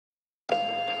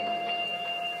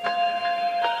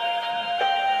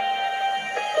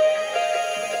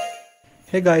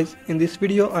Hey guys, in this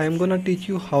video I am gonna teach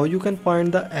you how you can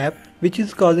find the app which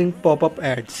is causing pop-up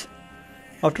ads.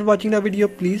 After watching the video,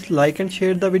 please like and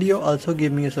share the video, also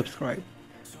give me a subscribe.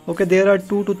 Okay, there are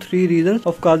 2 to 3 reasons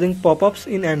of causing pop-ups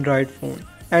in Android phone,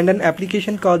 and an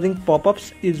application causing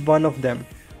pop-ups is one of them.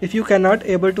 If you cannot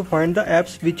able to find the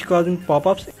apps which causing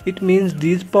pop-ups, it means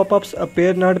these pop-ups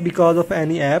appear not because of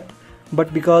any app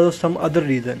but because of some other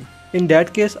reason. In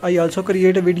that case, I also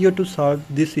create a video to solve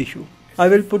this issue. I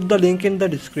will put the link in the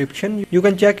description. You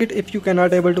can check it if you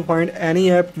cannot able to find any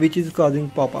app which is causing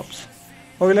pop-ups.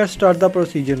 Okay, let's start the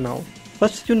procedure now.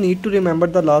 First, you need to remember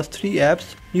the last 3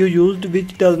 apps you used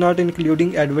which does not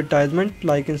including advertisement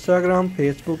like Instagram,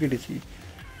 Facebook, etc.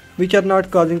 which are not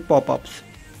causing pop-ups.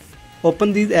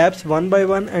 Open these apps one by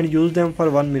one and use them for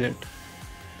 1 minute.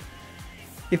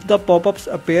 If the pop-ups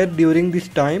appear during this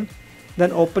time,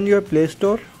 then open your Play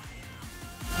Store.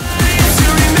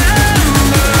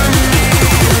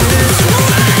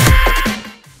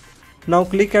 Now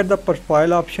click at the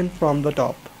profile option from the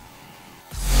top.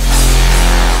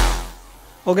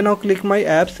 Okay, now click my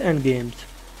apps and games.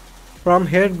 From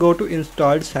here go to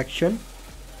installed section.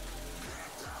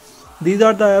 These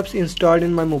are the apps installed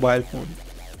in my mobile phone.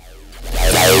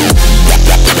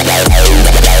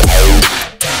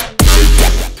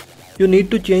 You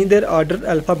need to change their order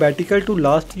alphabetical to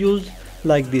last use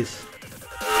like this.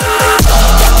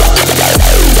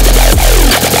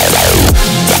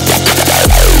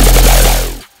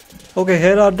 Okay,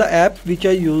 here are the apps which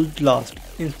I used last: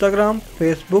 Instagram,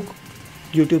 Facebook,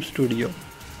 YouTube Studio.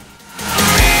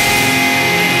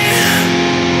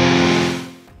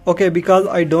 Okay, because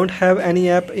I don't have any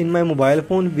app in my mobile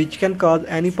phone which can cause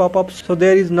any pop-ups, so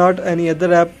there is not any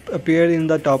other app appear in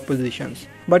the top positions.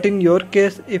 But in your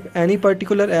case, if any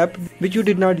particular app which you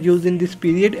did not use in this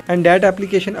period and that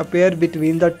application appear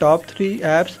between the top 3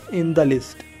 apps in the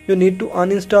list, you need to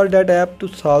uninstall that app to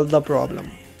solve the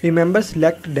problem. Remember,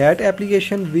 select that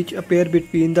application which appear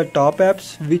between the top apps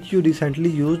which you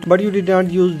recently used but you did not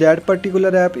use that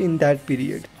particular app in that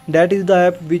period. That is the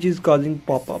app which is causing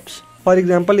pop-ups. For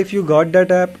example, if you got that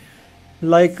app,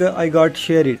 like I got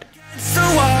Share It,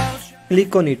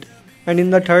 click on it, and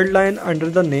in the third line under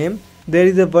the name there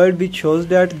is a word which shows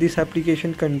that this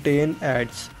application contain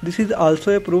ads. This is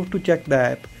also a proof to check the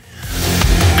app.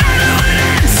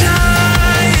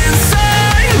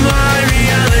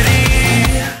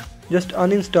 Just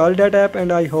uninstall that app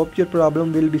and I hope your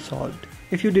problem will be solved.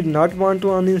 If you did not want to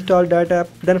uninstall that app,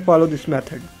 then follow this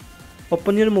method.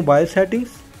 Open your mobile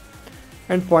settings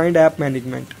and find app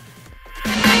management.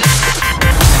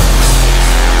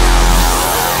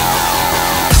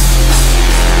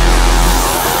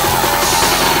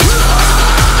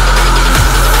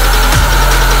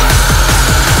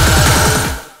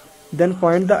 Then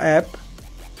find the app.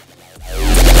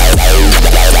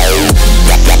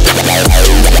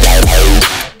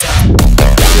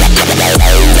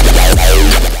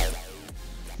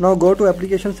 Now go to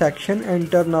application section and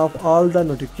turn off all the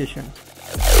notifications.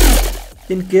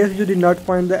 In case you did not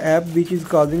find the app which is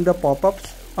causing the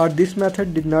pop-ups, or this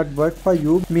method did not work for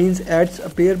you, means ads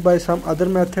appear by some other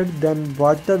method, then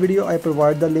watch the video. I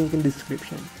provide the link in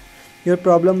description. Your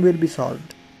problem will be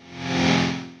solved.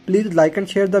 Please like and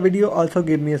share the video, also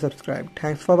give me a subscribe.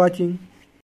 Thanks for watching.